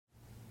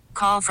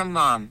call from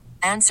mom.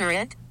 Answer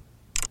it.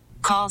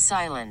 Call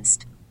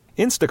silenced.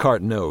 Instacart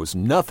knows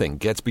nothing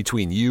gets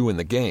between you and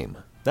the game.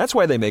 That's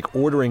why they make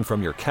ordering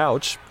from your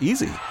couch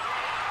easy.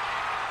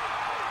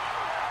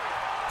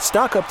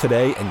 Stock up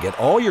today and get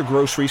all your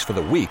groceries for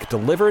the week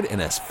delivered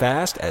in as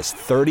fast as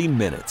 30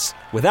 minutes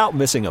without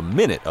missing a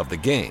minute of the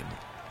game.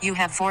 You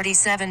have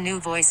 47 new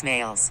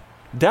voicemails.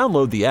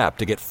 Download the app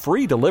to get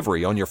free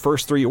delivery on your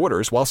first 3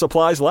 orders while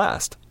supplies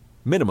last.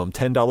 Minimum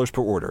 $10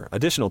 per order.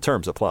 Additional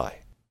terms apply.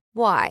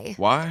 Why?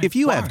 If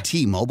you have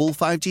T-Mobile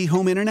 5G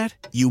home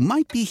internet, you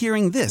might be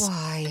hearing this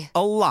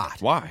a lot.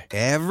 Why?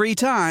 Every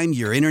time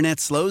your internet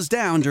slows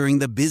down during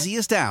the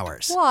busiest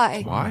hours.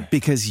 Why?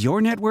 Because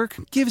your network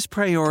gives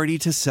priority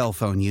to cell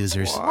phone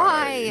users.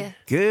 Why?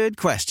 Good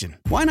question.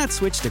 Why not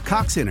switch to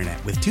Cox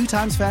Internet with 2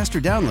 times faster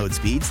download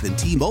speeds than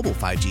T-Mobile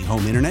 5G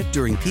home internet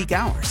during peak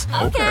hours?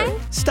 Okay.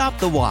 Stop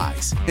the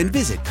whys and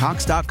visit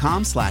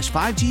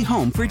cox.com/5G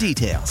home for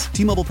details.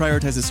 T-Mobile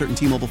prioritizes certain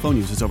T-Mobile phone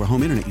users over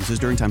home internet users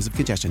during times of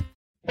congestion.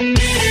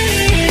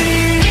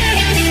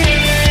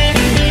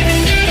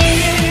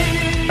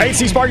 Hey,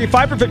 see Sparky,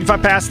 Fifer,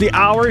 55 past the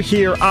hour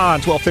here on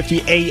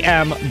 1250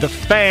 AM The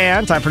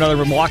Fan. Time for another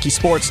Milwaukee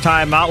Sports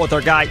Timeout with our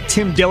guy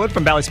Tim Dillard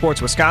from Bally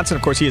Sports, Wisconsin.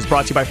 Of course, he is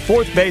brought to you by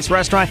Fourth Base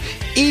Restaurant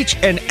each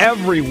and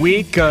every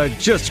week.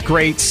 Just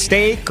great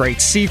steak,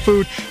 great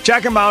seafood.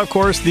 Check him out, of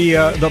course.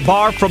 The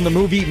bar from the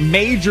movie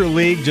Major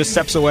League just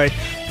steps away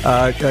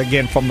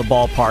again from the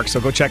ballpark. So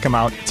go check him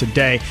out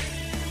today.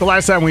 The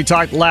last time we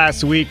talked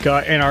last week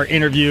in our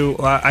interview,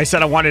 I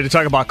said I wanted to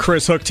talk about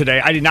Chris Hook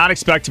today. I did not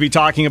expect to be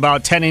talking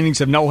about 10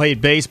 innings of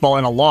no-hate baseball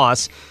and a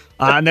loss,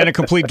 and then a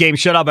complete game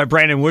shutout by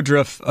Brandon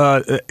Woodruff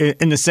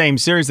in the same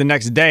series the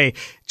next day.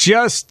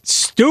 Just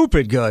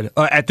stupid good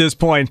at this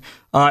point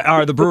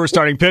are the Brewers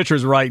starting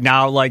pitchers right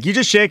now. Like, you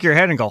just shake your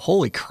head and go,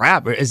 holy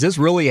crap, is this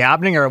really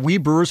happening? Are we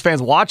Brewers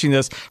fans watching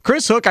this?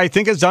 Chris Hook, I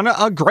think, has done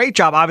a great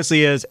job,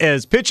 obviously,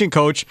 as pitching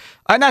coach.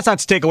 And that's not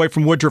to take away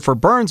from Woodruff or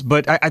Burnes,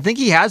 but I think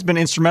he has been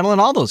instrumental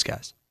in all those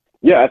guys.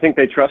 Yeah, I think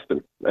they trust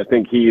him. I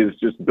think he has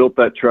just built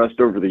that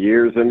trust over the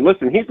years. And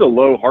listen, he's a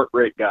low heart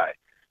rate guy.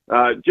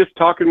 Just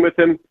talking with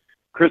him,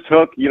 Chris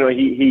Hook, you know,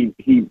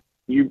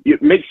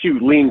 it makes you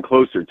lean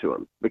closer to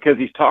him because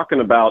he's talking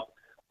about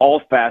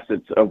all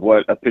facets of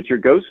what a pitcher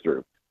goes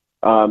through.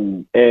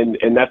 And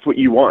that's what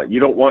you want. You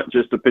don't want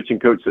just a pitching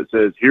coach that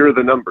says, here are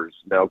the numbers,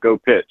 now go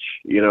pitch.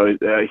 You know,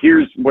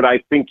 here's what I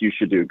think you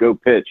should do, go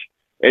pitch.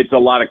 It's a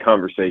lot of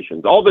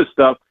conversations, all this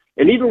stuff.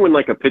 And even when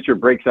like a pitcher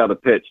breaks out a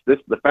pitch,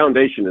 the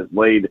foundation is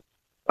laid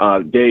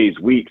days,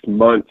 weeks,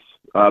 months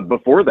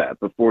before that,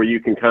 before you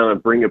can kind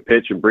of bring a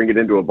pitch and bring it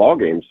into a ball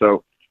game.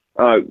 So,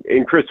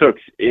 and Chris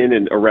Hook's in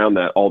and around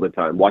that all the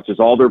time, watches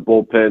all their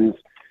bullpens.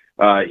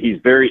 He's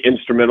very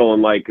instrumental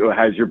in like,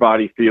 how's your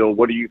body feel?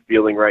 What are you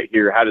feeling right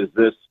here? How does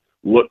this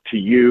look to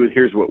you?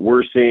 Here's what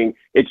we're seeing.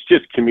 It's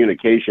just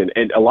communication.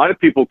 And a lot of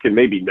people can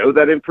maybe know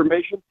that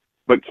information,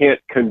 but can't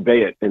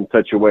convey it in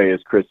such a way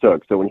as Chris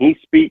Hook. So when he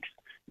speaks,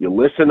 you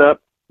listen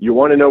up. You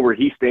want to know where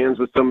he stands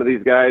with some of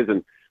these guys.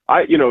 And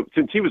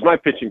since he was my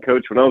pitching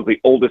coach when I was the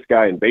oldest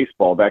guy in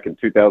baseball back in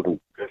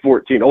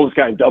 2014, oldest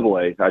guy in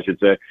AA, I should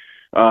say,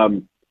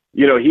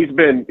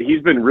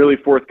 he's been really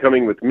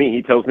forthcoming with me.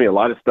 He tells me a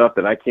lot of stuff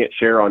that I can't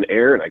share on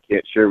air and I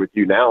can't share with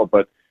you now.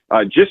 But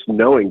just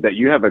knowing that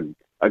you have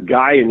a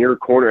guy in your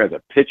corner as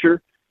a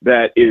pitcher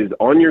that is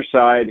on your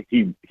side,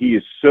 he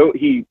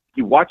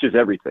watches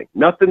everything.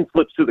 Nothing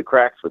slips through the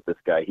cracks with this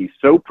guy. He's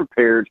so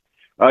prepared.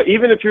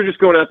 Even if you're just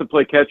going out to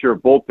play catcher or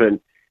bullpen,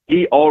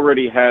 he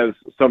already has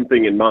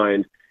something in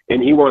mind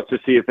and he wants to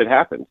see if it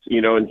happens,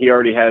 and he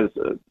already has,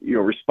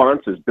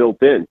 responses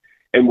built in.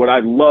 And what I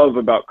love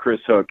about Chris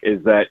Hook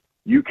is that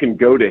you can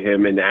go to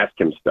him and ask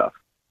him stuff.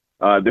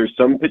 There's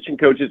some pitching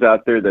coaches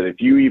out there that if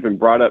you even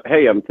brought up,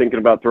 hey, I'm thinking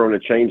about throwing a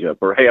changeup,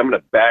 or hey, I'm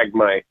going to bag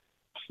my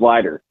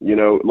slider,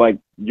 you're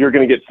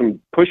going to get some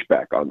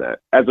pushback on that,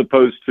 as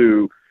opposed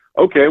to,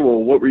 okay,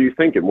 well, what were you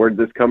thinking? Where did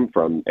this come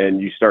from?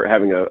 And you start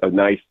having a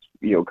nice,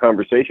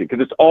 conversation, because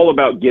it's all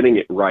about getting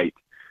it right.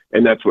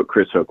 And that's what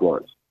Chris Hook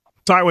wants.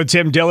 Talking with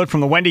Tim Dillard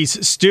from the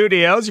Wendy's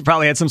studios. You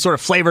probably had some sort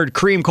of flavored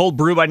cream cold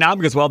brew by now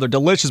because, well, they're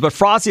delicious. But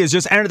Frosty has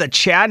just entered the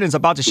chat and is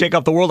about to shake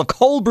up the world of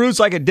cold brews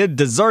like it did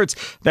desserts.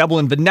 Available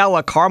in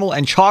vanilla, caramel,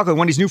 and chocolate.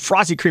 Wendy's new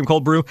Frosty cream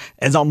cold brew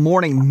is a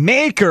morning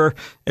maker.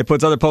 It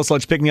puts other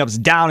post-lunch pick-me-ups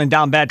down and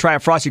down bad. Try a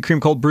Frosty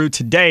cream cold brew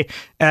today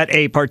at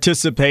a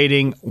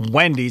participating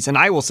Wendy's. And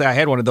I will say I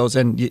had one of those,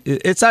 and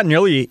it's not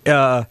nearly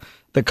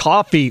the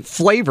coffee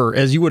flavor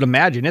as you would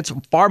imagine. It's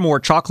far more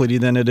chocolatey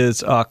than it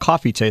is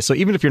coffee taste. So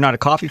even if you're not a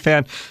coffee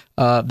fan,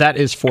 that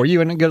is for you.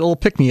 And get a little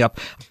pick-me-up.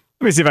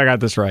 Let me see if I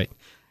got this right.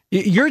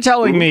 You're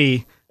telling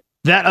me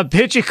that a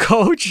pitching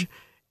coach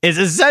is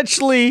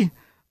essentially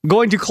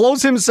going to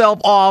close himself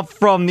off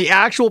from the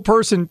actual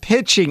person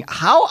pitching.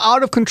 How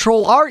out of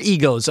control are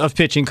egos of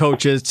pitching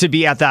coaches to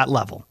be at that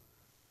level?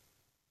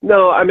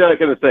 No, I'm not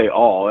going to say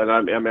all, and I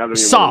don't even want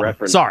to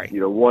reference. Sorry.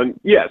 One.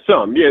 Yeah,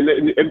 some. Yeah,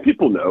 and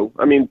people know.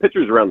 I mean,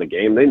 pitchers around the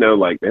game, they know,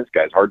 like, this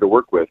guy's hard to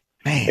work with.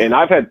 Man. And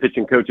I've had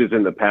pitching coaches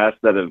in the past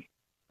that have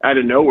out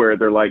of nowhere,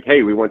 they're like,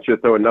 hey, we want you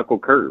to throw a knuckle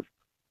curve.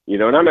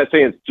 And I'm not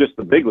saying it's just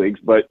the big leagues,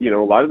 but, a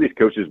lot of these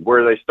coaches,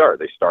 where do they start?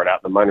 They start out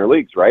in the minor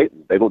leagues, right?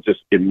 They don't just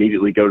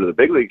immediately go to the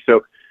big leagues.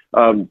 So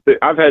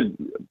I've had,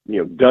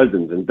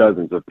 dozens and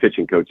dozens of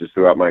pitching coaches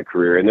throughout my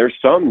career. And there's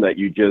some that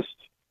you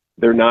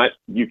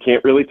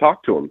can't really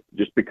talk to them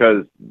just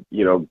because,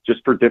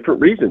 just for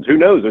different reasons. Who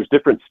knows? There's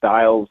different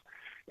styles.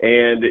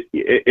 And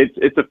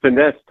it's a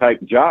finesse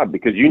type job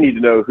because you need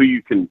to know who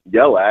you can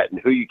yell at and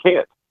who you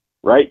can't,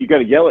 right? You got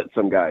to yell at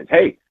some guys.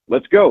 Hey,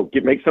 let's go,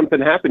 make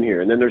something happen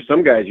here. And then there's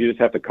some guys you just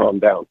have to calm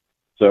down.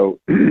 So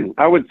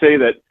I would say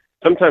that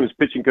sometimes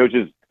pitching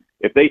coaches,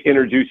 if they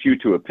introduce you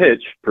to a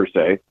pitch per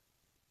se,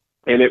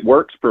 and it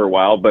works for a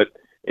while, but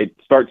it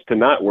starts to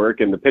not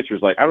work, and the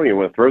pitcher's like, I don't even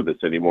want to throw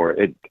this anymore.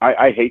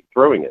 I hate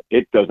throwing it.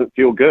 It doesn't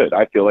feel good.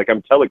 I feel like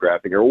I'm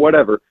telegraphing or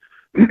whatever.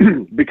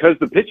 Because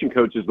the pitching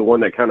coach is the one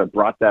that kind of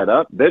brought that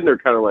up, then they're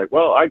kind of like,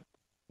 well,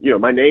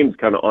 my name's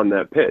kind of on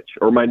that pitch,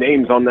 or my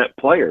name's on that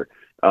player.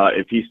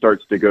 If he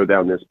starts to go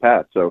down this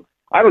path. So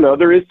I don't know.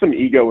 There is some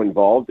ego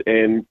involved,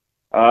 and,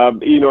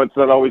 it's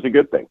not always a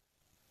good thing.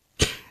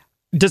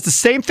 Does the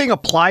same thing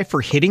apply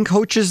for hitting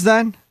coaches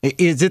then?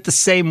 Is it the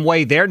same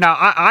way there? Now,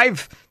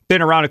 I've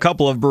been around a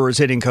couple of Brewers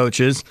hitting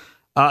coaches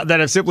that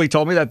have simply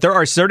told me that there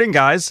are certain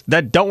guys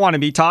that don't want to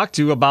be talked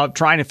to about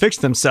trying to fix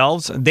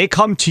themselves. They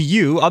come to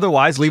you.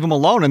 Otherwise, leave them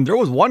alone. And there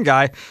was one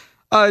guy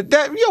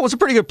that was a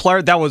pretty good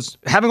player that was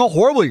having a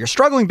horrible year,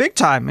 struggling big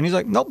time. And he's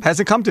like, nope,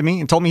 hasn't come to me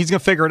and told me he's going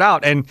to figure it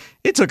out. And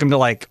it took him to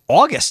like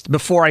August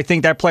before I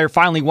think that player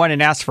finally went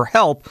and asked for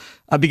help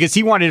because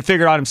he wanted to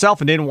figure it out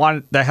himself and didn't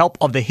want the help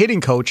of the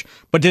hitting coach.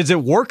 But does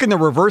it work in the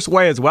reverse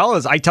way as well,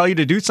 as I tell you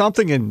to do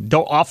something and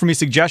don't offer me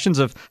suggestions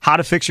of how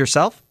to fix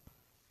yourself?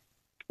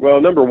 Well,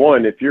 number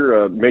one, if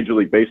you're a Major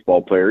League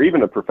Baseball player,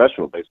 even a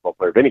professional baseball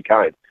player of any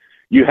kind,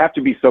 you have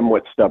to be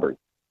somewhat stubborn.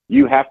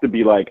 You have to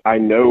be like, I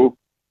know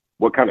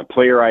what kind of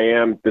player I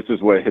am. This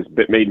is what has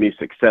made me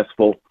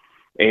successful.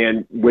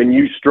 And when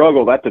you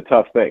struggle, that's a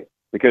tough thing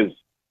because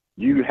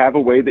you have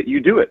a way that you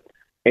do it.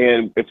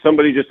 And if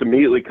somebody just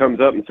immediately comes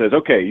up and says,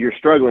 okay, you're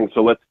struggling,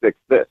 so let's fix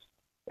this.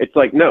 It's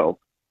like, no,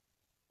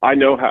 I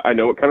know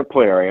what kind of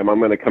player I am. I'm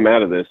going to come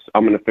out of this.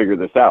 I'm going to figure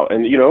this out.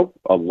 And,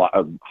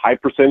 a high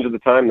percentage of the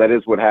time, that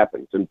is what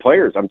happens. And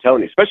players, I'm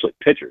telling you, especially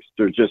pitchers,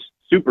 they're just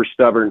super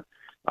stubborn.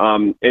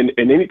 And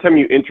anytime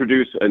you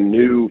introduce a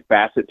new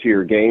facet to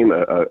your game,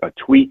 a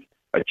tweak,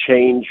 a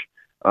change,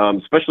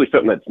 especially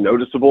something that's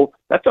noticeable,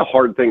 that's a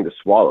hard thing to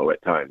swallow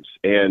at times.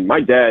 And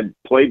my dad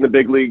played in the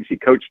big leagues. He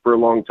coached for a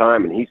long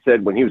time. And he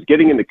said when he was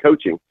getting into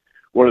coaching,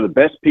 one of the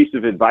best pieces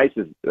of advice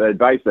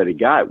that he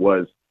got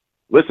was,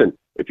 listen,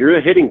 if you're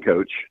a hitting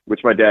coach,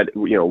 which my dad,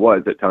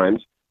 was at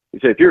times, he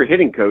said, if you're a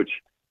hitting coach,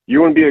 you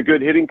want to be a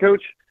good hitting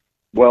coach?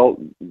 Well,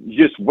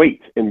 you just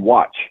wait and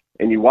watch.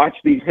 And you watch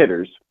these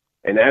hitters,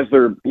 and as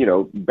they're,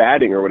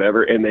 batting or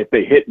whatever, and if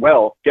they hit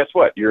well, guess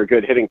what? You're a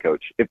good hitting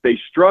coach. If they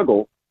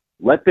struggle,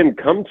 let them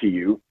come to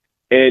you,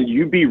 and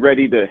you be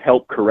ready to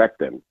help correct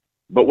them.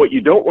 But what you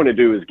don't want to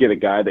do is get a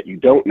guy that you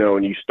don't know,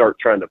 and you start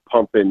trying to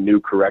pump in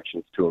new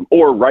corrections to him.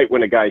 Or right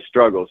when a guy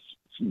struggles,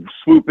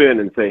 swoop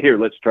in and say, here,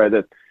 let's try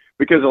this.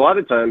 Because a lot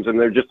of times, and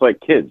they're just like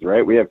kids,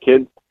 right? We have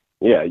kids.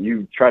 Yeah,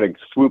 you try to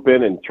swoop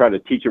in and try to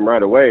teach them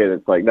right away, and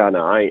it's like, no,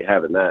 I ain't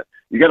having that.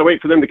 You got to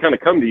wait for them to kind of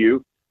come to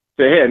you,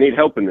 say, hey, I need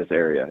help in this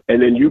area.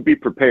 And then you be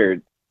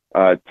prepared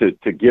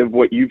to give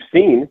what you've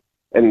seen.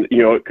 And,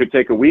 it could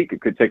take a week,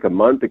 it could take a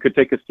month, it could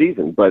take a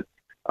season. But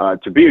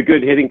to be a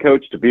good hitting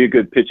coach, to be a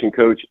good pitching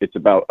coach, it's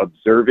about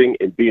observing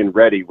and being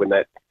ready when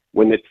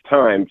it's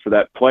time for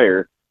that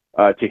player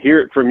to hear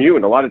it from you.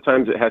 And a lot of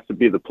times it has to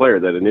be the player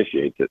that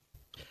initiates it.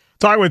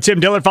 Talking with Tim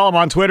Dillard. Follow him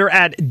on Twitter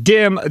at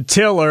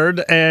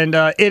 @DimTillard, and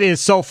it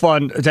is so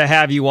fun to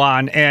have you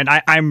on. And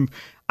I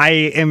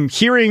am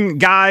hearing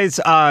guys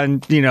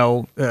on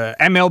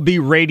MLB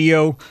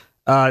radio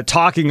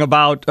talking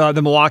about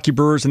the Milwaukee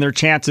Brewers and their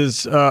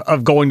chances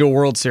of going to a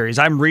World Series.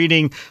 I'm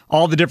reading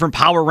all the different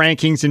power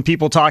rankings and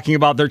people talking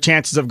about their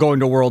chances of going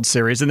to a World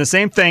Series. And the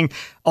same thing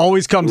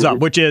always comes up,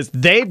 which is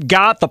they've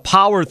got the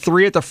power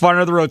three at the front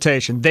of the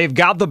rotation. They've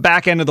got the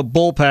back end of the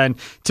bullpen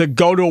to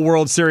go to a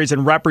World Series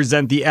and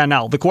represent the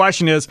NL. The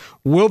question is,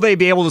 will they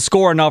be able to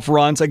score enough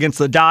runs against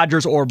the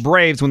Dodgers or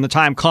Braves when the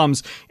time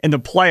comes in the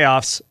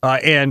playoffs?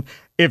 And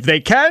if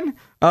they can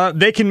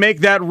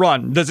make that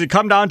run. Does it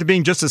come down to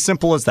being just as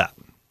simple as that?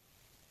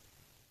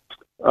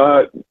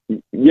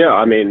 Yeah,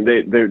 I mean,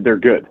 they're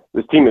good.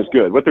 This team is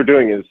good. What they're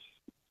doing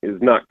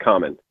is not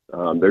common.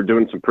 They're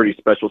doing some pretty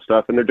special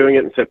stuff, and they're doing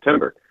it in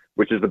September,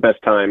 which is the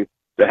best time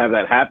to have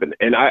that happen.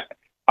 And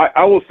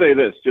I will say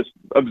this, just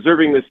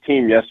observing this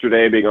team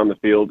yesterday, being on the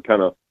field,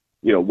 kind of,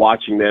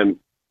 watching them,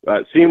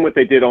 seeing what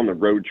they did on the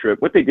road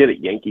trip, what they did at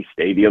Yankee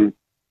Stadium,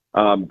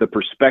 the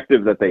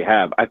perspective that they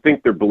have, I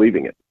think they're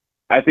believing it.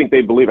 I think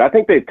they believe. I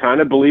think they've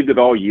kind of believed it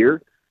all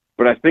year,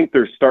 but I think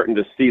they're starting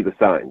to see the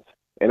signs.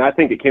 And I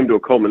think it came to a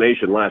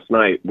culmination last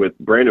night with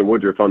Brandon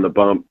Woodruff on the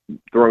bump,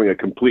 throwing a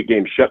complete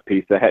game shut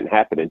piece that hadn't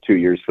happened in 2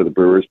 years for the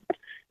Brewers.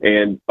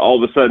 And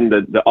all of a sudden,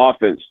 the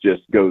offense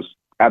just goes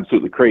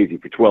absolutely crazy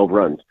for 12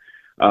 runs.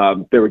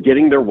 They were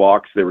getting their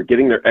walks. They were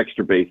getting their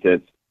extra base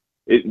hits.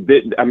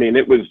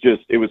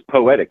 It was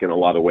poetic in a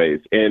lot of ways.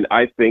 And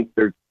I think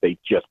they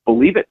just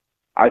believe it.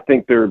 I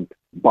think they're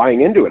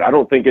buying into it. I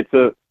don't think it's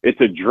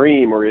a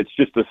dream or it's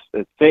just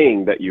a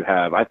saying that you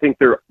have. I think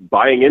they're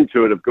buying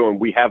into it of going,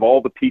 we have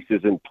all the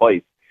pieces in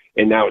place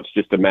and now it's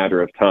just a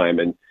matter of time.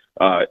 And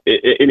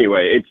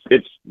anyway,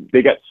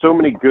 they got so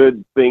many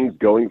good things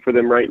going for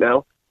them right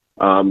now.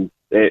 And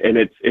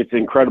it's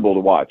incredible to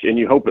watch, and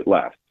you hope it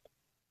lasts.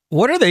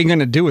 What are they going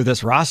to do with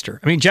this roster?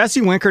 I mean, Jesse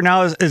Winker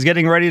now is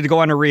getting ready to go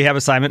on a rehab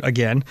assignment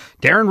again.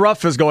 Darren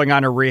Ruff is going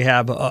on a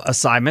rehab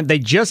assignment. They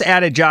just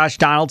added Josh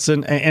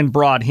Donaldson and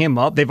brought him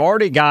up. They've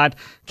already got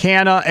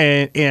Canna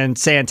and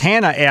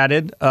Santana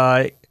added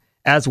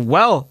as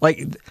well.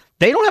 Like,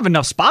 they don't have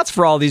enough spots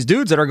for all these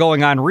dudes that are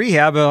going on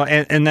rehab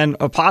and then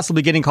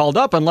possibly getting called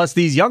up unless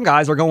these young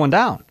guys are going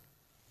down.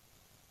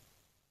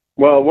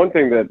 Well, one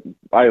thing that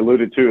I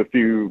alluded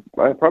to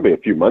probably a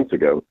few months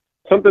ago,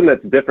 something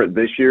that's different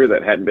this year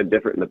that hadn't been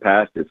different in the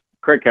past is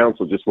Craig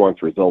Counsell just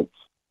wants results.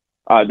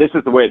 This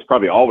is the way it's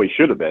probably always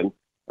should have been,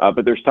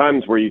 but there's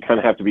times where you kind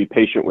of have to be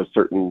patient with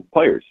certain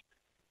players.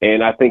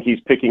 And I think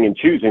he's picking and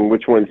choosing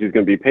which ones he's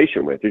going to be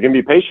patient with. You're going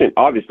to be patient,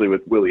 obviously,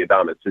 with Willie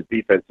Adames. His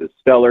defense is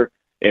stellar,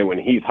 and when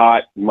he's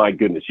hot, my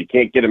goodness, you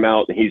can't get him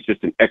out, and he's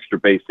just an extra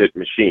base hit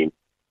machine.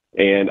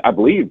 And I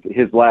believe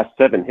his last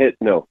 7 hits,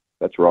 no,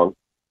 that's wrong.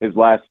 His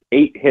last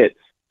 8 hits,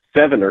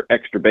 7 are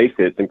extra base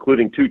hits,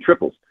 including 2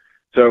 triples.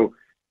 So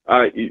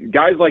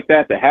guys like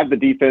that have the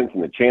defense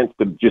and the chance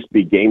to just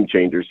be game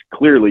changers,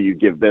 clearly you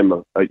give them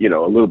a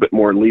little bit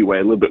more leeway,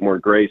 a little bit more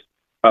grace.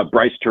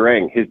 Bryce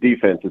Terang, his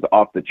defense is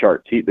off the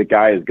charts. The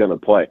guy is going to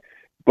play.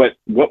 But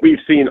what we've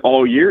seen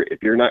all year,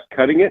 if you're not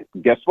cutting it,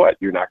 guess what?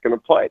 You're not going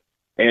to play.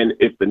 And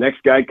if the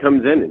next guy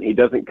comes in and he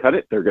doesn't cut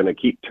it, they're going to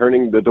keep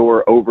turning the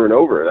door over and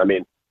over. I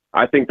mean,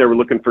 I think they were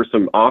looking for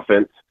some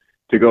offense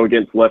to go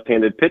against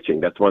left-handed pitching.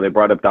 That's why they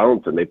brought up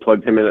Donaldson. They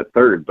plugged him in at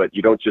third, but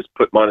you don't just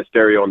put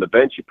Monasterio on the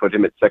bench. You put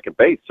him at second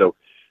base. So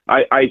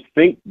I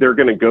think they're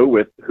going to go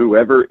with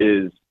whoever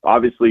is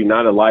obviously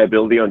not a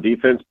liability on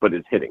defense, but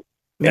is hitting.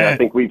 Yeah. And I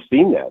think we've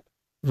seen that.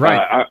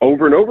 Right.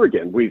 Over and over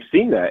again. We've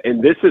seen that.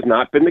 And this has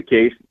not been the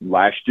case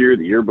last year,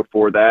 the year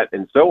before that,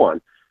 and so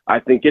on. I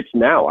think it's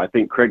now. I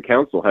think Craig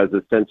Counsell has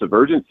a sense of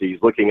urgency.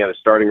 He's looking at a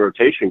starting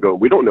rotation going,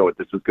 we don't know what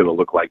this is going to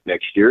look like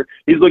next year.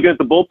 He's looking at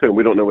the bullpen.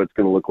 We don't know what it's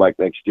going to look like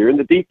next year, and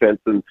the defense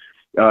and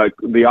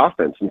the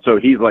offense. And so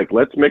he's like,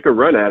 let's make a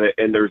run at it,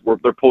 and they're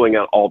pulling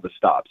out all the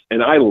stops.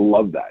 And I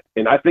love that.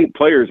 And I think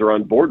players are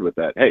on board with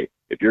that. Hey,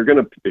 if you're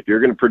going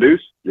to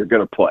produce, you're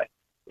going to play.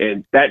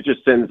 And that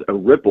just sends a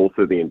ripple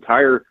through the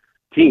entire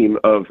team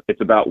of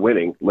it's about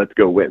winning. Let's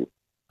go win.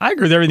 I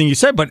agree with everything you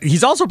said, but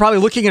he's also probably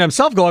looking at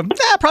himself going,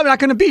 probably not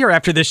going to be here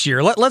after this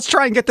year. Let's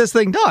try and get this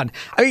thing done.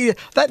 I mean,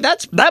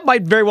 that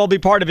might very well be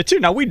part of it too.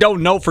 Now, we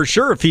don't know for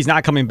sure if he's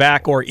not coming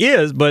back or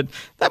is, but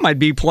that might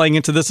be playing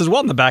into this as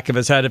well in the back of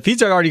his head. If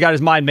he's already got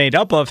his mind made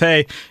up of,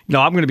 hey,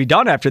 I'm going to be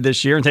done after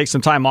this year and take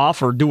some time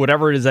off or do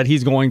whatever it is that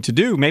he's going to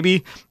do,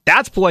 maybe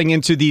that's playing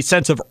into the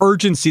sense of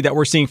urgency that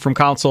we're seeing from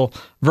Counsell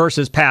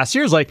versus past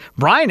years. Like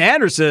Brian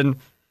Anderson,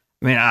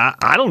 I mean,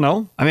 I don't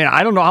know. I mean,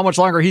 I don't know how much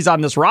longer he's on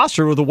this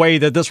roster with the way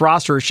that this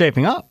roster is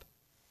shaping up.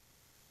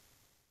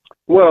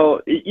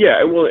 Well,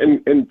 yeah. Well,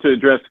 and to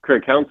address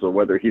Craig Counsell,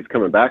 whether he's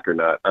coming back or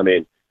not, I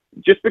mean,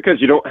 just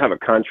because you don't have a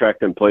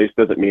contract in place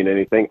doesn't mean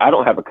anything. I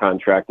don't have a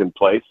contract in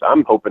place.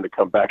 I'm hoping to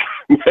come back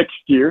next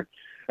year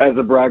as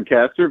a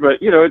broadcaster,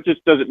 but, it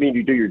just doesn't mean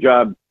you do your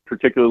job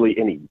particularly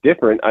any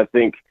different. I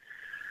think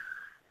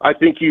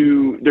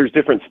there's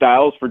different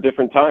styles for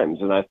different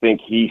times, and I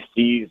think he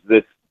sees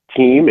this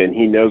team and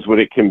he knows what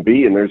it can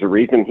be, and there's a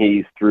reason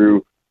he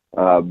threw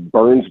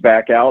Burnes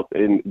back out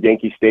in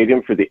Yankee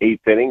Stadium for the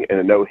 8th inning and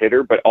a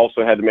no-hitter, but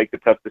also had to make the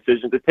tough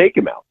decision to take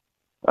him out.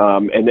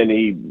 And then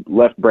he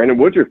left Brandon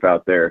Woodruff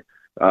out there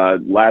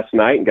last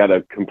night and got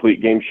a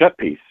complete game shut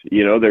piece.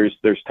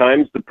 There's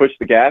times to push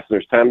the gas and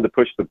there's time to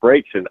push the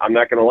brakes, and I'm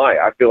not going to lie,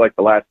 I feel like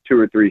the last 2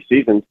 or 3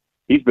 seasons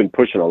he's been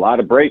pushing a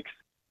lot of brakes.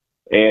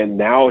 And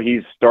now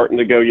he's starting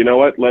to go, you know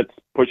what, let's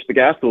push the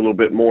gas a little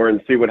bit more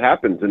and see what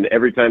happens. And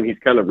every time he's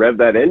kind of revved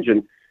that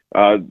engine,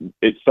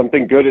 it's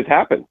something good has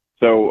happened.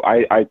 So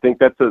I think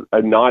that's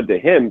a nod to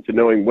him to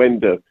knowing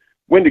when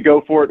to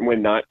go for it and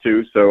when not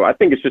to. So I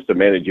think it's just a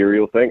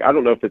managerial thing. I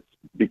don't know if it's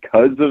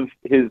because of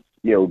his,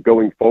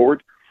 going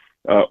forward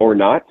or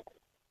not.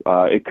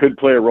 It could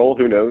play a role,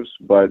 who knows.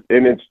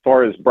 And as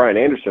far as Brian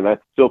Anderson, I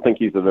still think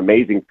he's an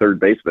amazing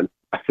third baseman.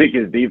 I think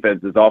his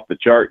defense is off the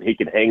chart. He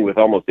can hang with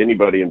almost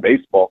anybody in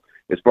baseball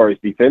as far as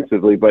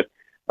defensively, but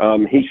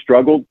he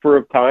struggled for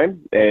a time,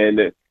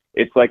 and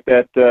it's like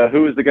that.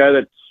 Who was the guy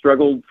that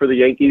struggled for the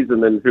Yankees,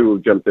 and then who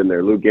jumped in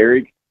there? Lou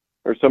Gehrig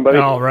or somebody?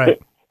 Oh,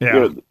 right.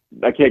 Yeah.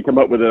 I can't come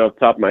up with it off the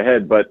top of my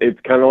head, but it's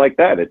kind of like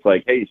that. It's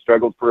like, hey, he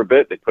struggled for a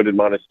bit. They put in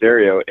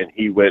Monasterio, and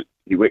he went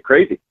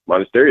crazy.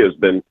 Monasterio's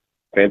been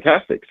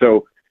fantastic.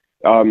 So,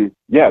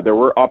 there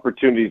were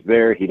opportunities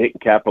there. He didn't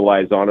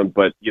capitalize on them,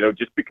 but,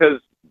 just because,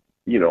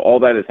 all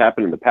that has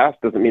happened in the past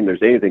doesn't mean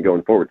there's anything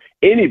going forward.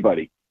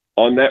 Anybody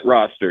on that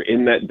roster,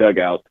 in that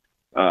dugout,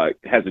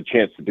 has a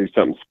chance to do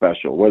something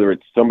special, whether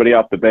it's somebody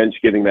off the bench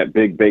getting that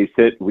big base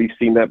hit. We've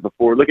seen that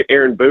before. Look at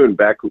Aaron Boone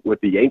back with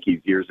the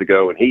Yankees years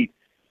ago, and he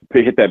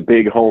hit that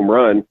big home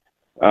run.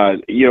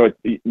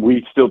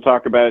 We still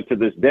talk about it to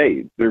this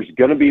day. There's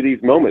going to be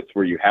these moments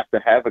where you have to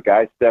have a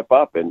guy step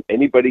up, and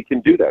anybody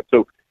can do that.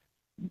 So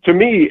to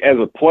me, as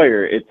a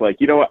player, it's like,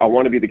 you know what, I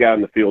want to be the guy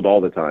on the field all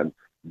the time,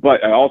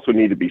 but I also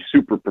need to be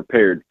super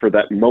prepared for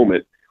that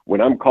moment when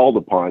I'm called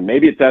upon.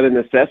 Maybe it's out of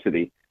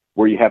necessity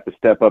where you have to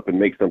step up and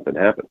make something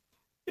happen.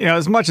 You know,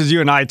 as much as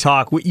you and I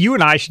talk, you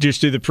and I should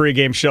just do the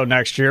pregame show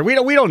next year. We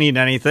don't need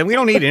anything. We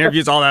don't need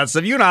interviews, all that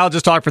stuff. You and I will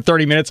just talk for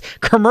 30 minutes,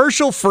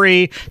 commercial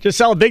free. Just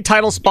sell a big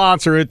title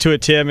sponsor to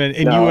it, Tim, and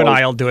you and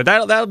I will do it.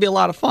 That'll be a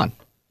lot of fun.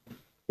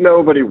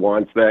 Nobody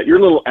wants that.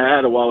 Your little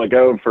ad a while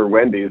ago for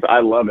Wendy's, I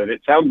love it.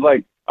 It sounds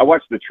like I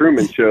watched the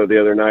Truman Show the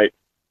other night,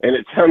 and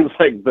it sounds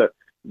like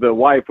the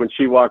wife when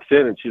she walks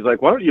in and she's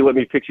like, why don't you let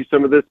me fix you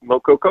some of this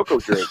Moco Cocoa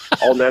drink?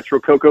 All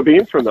natural cocoa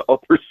beans from the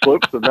upper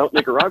slopes of Mount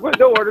Nicaragua.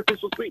 No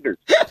artificial sweeteners.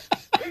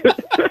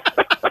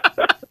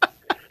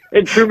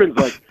 And Truman's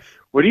like,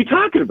 what are you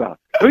talking about?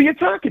 Who are you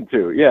talking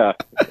to? Yeah.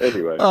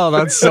 Anyway. Oh,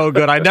 that's so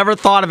good. I never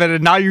thought of it,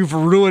 and now you've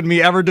ruined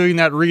me ever doing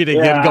that read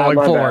again going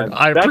forward.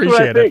 I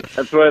appreciate it.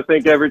 That's what I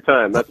think every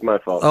time. That's my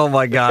fault. Oh,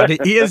 my God.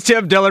 He is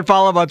Tim Dillard.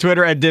 Follow him on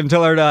Twitter at Tim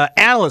Dillard,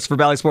 analyst for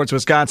Bally Sports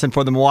Wisconsin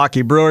for the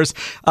Milwaukee Brewers.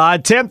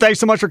 Tim, thanks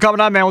so much for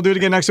coming on, man. We'll do it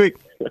again next week.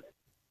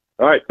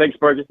 All right. Thanks,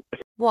 Sparky.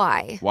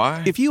 Why?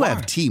 If you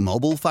have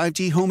T-Mobile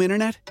 5G home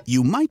internet,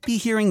 you might be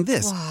hearing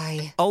this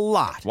Why? a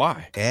lot.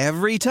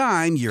 Every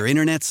time your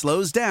internet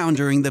slows down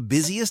during the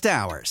busiest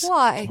hours.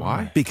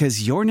 Why?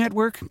 Because your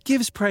network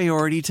gives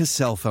priority to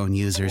cell phone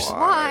users.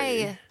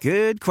 Why?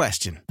 Good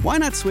question. Why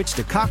not switch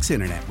to Cox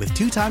Internet with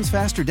 2 times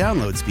faster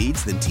download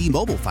speeds than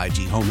T-Mobile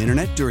 5G home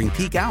internet during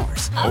peak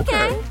hours?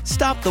 Okay.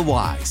 Stop the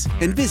whys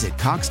and visit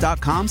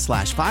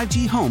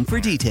cox.com/5G home for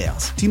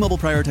details. T-Mobile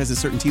prioritizes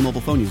certain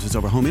T-Mobile phone users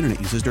over home internet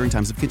users during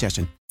times of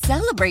congestion.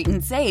 Celebrate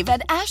and save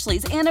at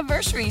Ashley's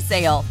Anniversary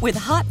Sale. With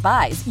Hot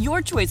Buys,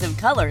 your choice of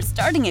colors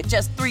starting at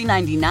just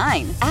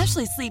 $3.99.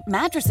 Ashley Sleep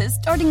mattresses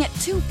starting at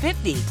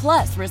 $2.50.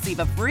 Plus, receive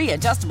a free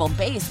adjustable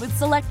base with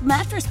select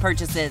mattress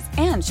purchases.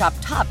 And shop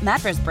top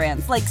mattress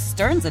brands like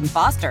Stearns &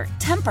 Foster,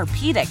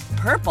 Tempur-Pedic,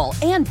 Purple,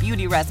 and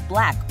Beautyrest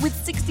Black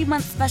with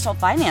 60-month special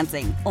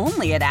financing.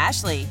 Only at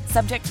Ashley.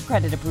 Subject to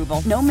credit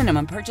approval. No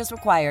minimum purchase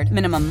required.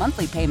 Minimum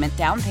monthly payment,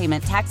 down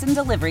payment, tax, and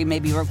delivery may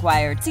be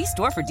required. See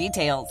store for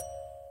details.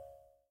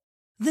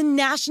 The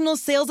national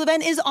sales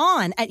event is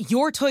on at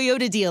your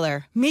Toyota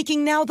dealer,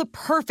 making now the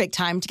perfect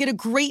time to get a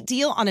great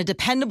deal on a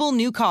dependable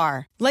new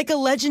car. Like a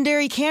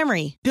legendary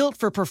Camry, built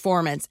for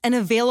performance and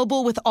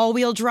available with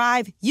all-wheel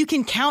drive, you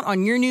can count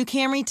on your new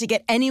Camry to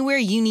get anywhere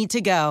you need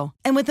to go.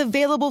 And with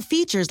available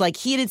features like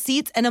heated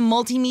seats and a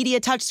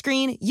multimedia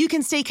touchscreen, you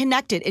can stay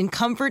connected in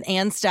comfort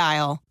and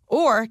style.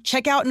 Or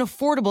check out an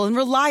affordable and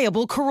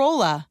reliable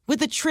Corolla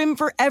with a trim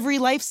for every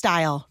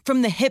lifestyle,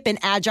 from the hip and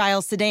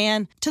agile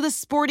sedan to the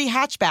sporty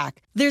hatchback.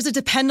 There's a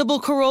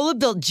dependable Corolla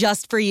built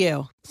just for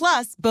you.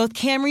 Plus, both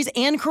Camrys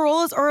and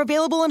Corollas are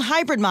available in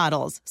hybrid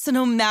models, so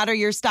no matter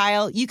your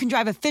style, you can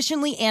drive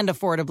efficiently and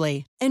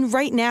affordably. And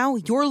right now,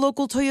 your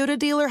local Toyota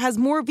dealer has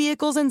more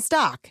vehicles in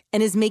stock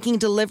and is making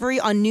delivery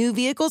on new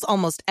vehicles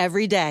almost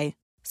every day.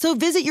 So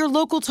visit your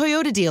local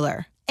Toyota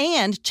dealer.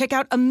 And check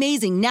out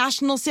amazing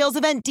national sales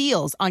event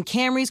deals on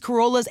Camrys,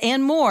 Corollas,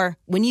 and more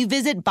when you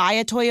visit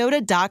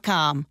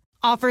buyatoyota.com.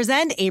 Offers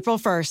end April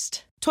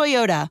 1st.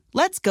 Toyota,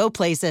 let's go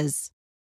places.